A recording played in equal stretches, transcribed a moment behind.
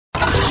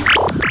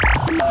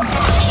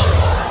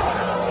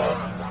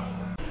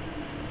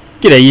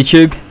G'day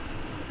YouTube.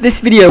 This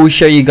video will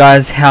show you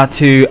guys how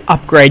to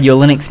upgrade your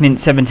Linux Mint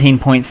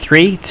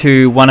 17.3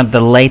 to one of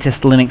the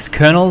latest Linux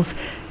kernels,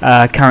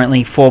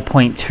 currently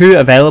 4.2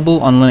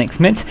 available on Linux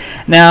Mint.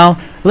 Now,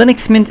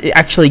 Linux Mint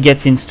actually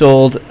gets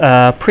installed,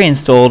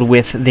 pre-installed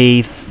with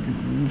the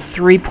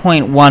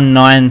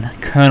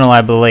 3.19 kernel,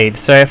 I believe.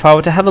 So if I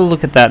were to have a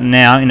look at that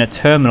now in a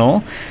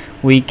terminal,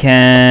 we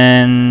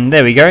can,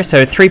 there we go,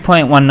 so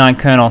 3.19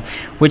 kernel,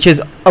 which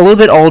is a little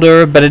bit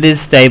older, but it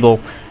is stable.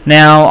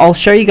 Now, I'll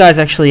show you guys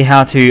actually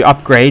how to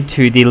upgrade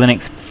to the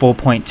Linux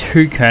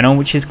 4.2 kernel,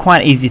 which is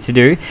quite easy to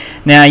do.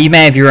 Now, you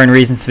may have your own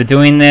reasons for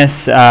doing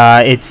this.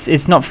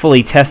 It's not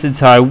fully tested,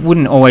 so I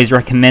wouldn't always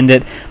recommend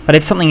it. But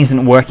if something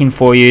isn't working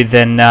for you,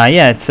 then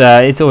yeah,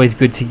 it's always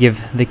good to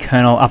give the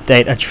kernel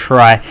update a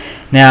try.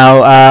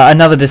 Now,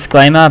 another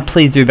disclaimer,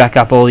 please do back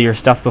up all your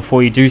stuff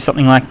before you do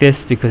something like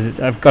this,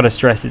 because I've got to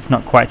stress it's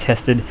not quite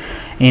tested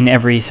in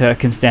every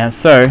circumstance.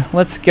 So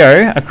let's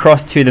go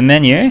across to the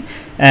menu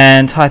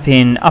and type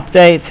in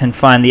update and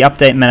find the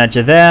update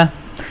manager there.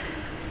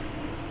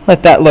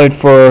 Let that load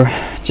for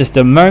just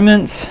a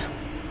moment,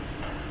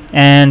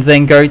 and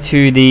then go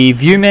to the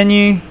view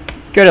menu,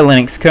 go to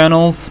Linux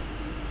kernels,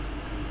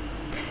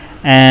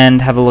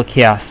 and have a look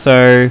here.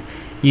 So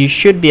you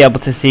should be able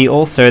to see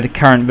also the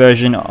current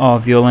version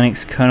of your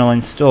Linux kernel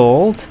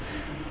installed,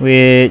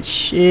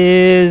 which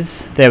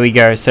is, there we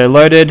go, so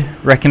loaded,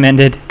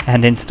 recommended,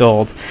 and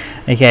installed.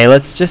 Okay,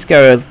 let's just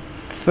go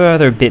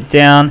further a bit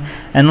down,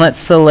 and let's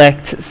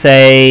select,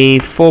 say,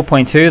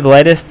 4.2, the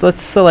latest.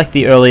 Let's select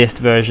the earliest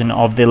version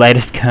of the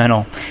latest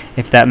kernel,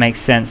 if that makes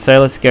sense.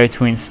 So let's go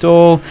to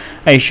install.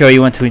 Are you sure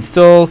you want to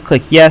install?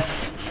 Click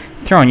yes,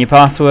 throw in your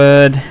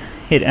password,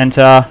 hit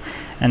enter,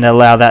 and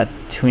allow that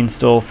to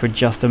install for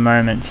just a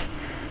moment.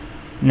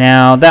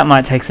 Now, that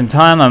might take some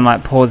time. I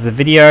might pause the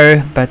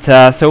video, but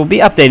so we'll be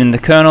updating the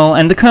kernel,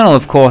 and the kernel,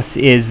 of course,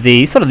 is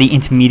the sort of the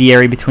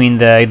intermediary between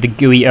the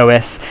GUI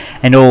OS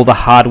and all the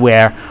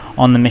hardware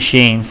on the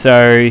machine.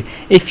 So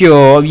if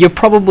you're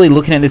probably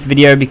looking at this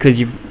video because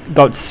you've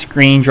got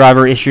screen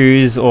driver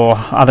issues or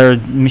other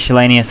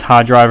miscellaneous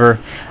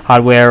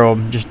hardware, or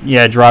just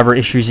driver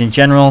issues in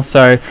general.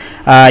 So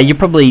you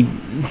probably,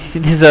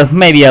 this is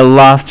maybe a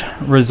last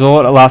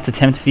resort, a last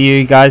attempt for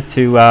you guys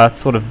to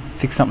sort of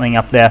fix something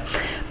up there.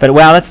 But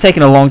wow, that's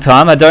taken a long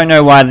time. I don't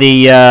know why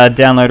the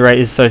download rate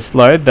is so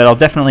slow, but I'll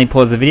definitely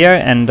pause the video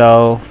and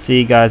I'll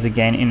see you guys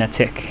again in a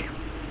tick.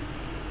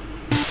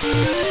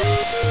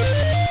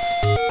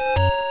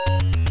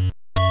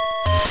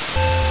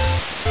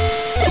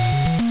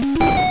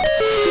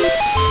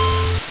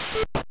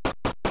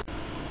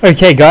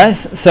 Okay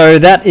guys, so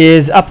that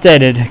is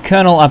updated,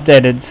 kernel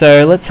updated.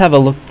 So let's have a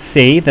look to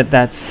see that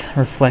that's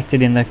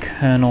reflected in the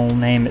kernel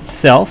name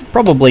itself.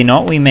 Probably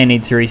not, we may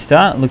need to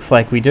restart. Looks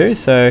like we do,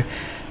 so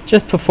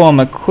just perform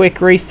a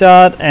quick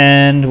restart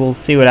and we'll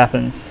see what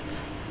happens.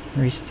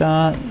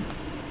 Restart.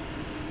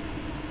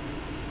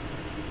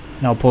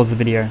 And I'll pause the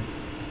video.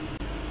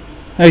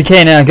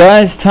 Okay now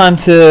guys, time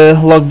to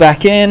log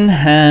back in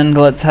and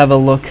let's have a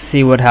look,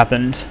 see what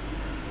happened.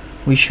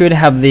 We should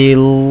have the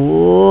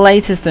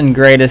latest and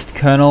greatest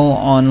kernel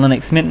on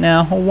Linux Mint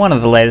now, or one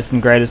of the latest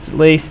and greatest at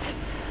least.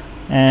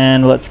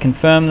 And let's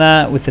confirm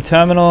that with the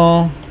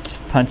terminal.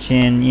 Just punch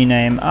in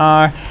uname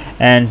R,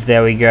 and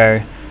there we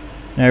go.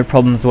 No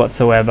problems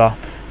whatsoever.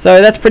 So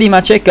that's pretty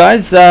much it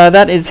guys.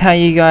 That is how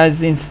you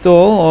guys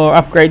install or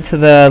upgrade to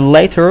the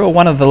later or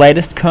one of the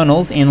latest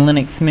kernels in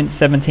Linux Mint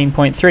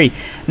 17.3.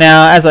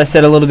 Now, as I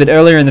said a little bit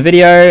earlier in the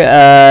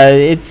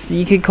video,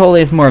 you could call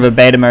this more of a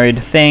beta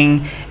mode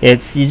thing. You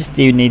just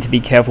do need to be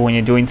careful when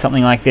you're doing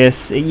something like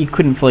this. You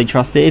couldn't fully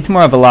trust it. It's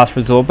more of a last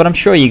resort, but I'm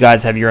sure you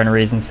guys have your own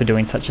reasons for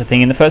doing such a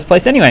thing in the first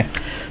place anyway.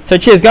 So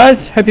cheers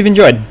guys, hope you've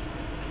enjoyed.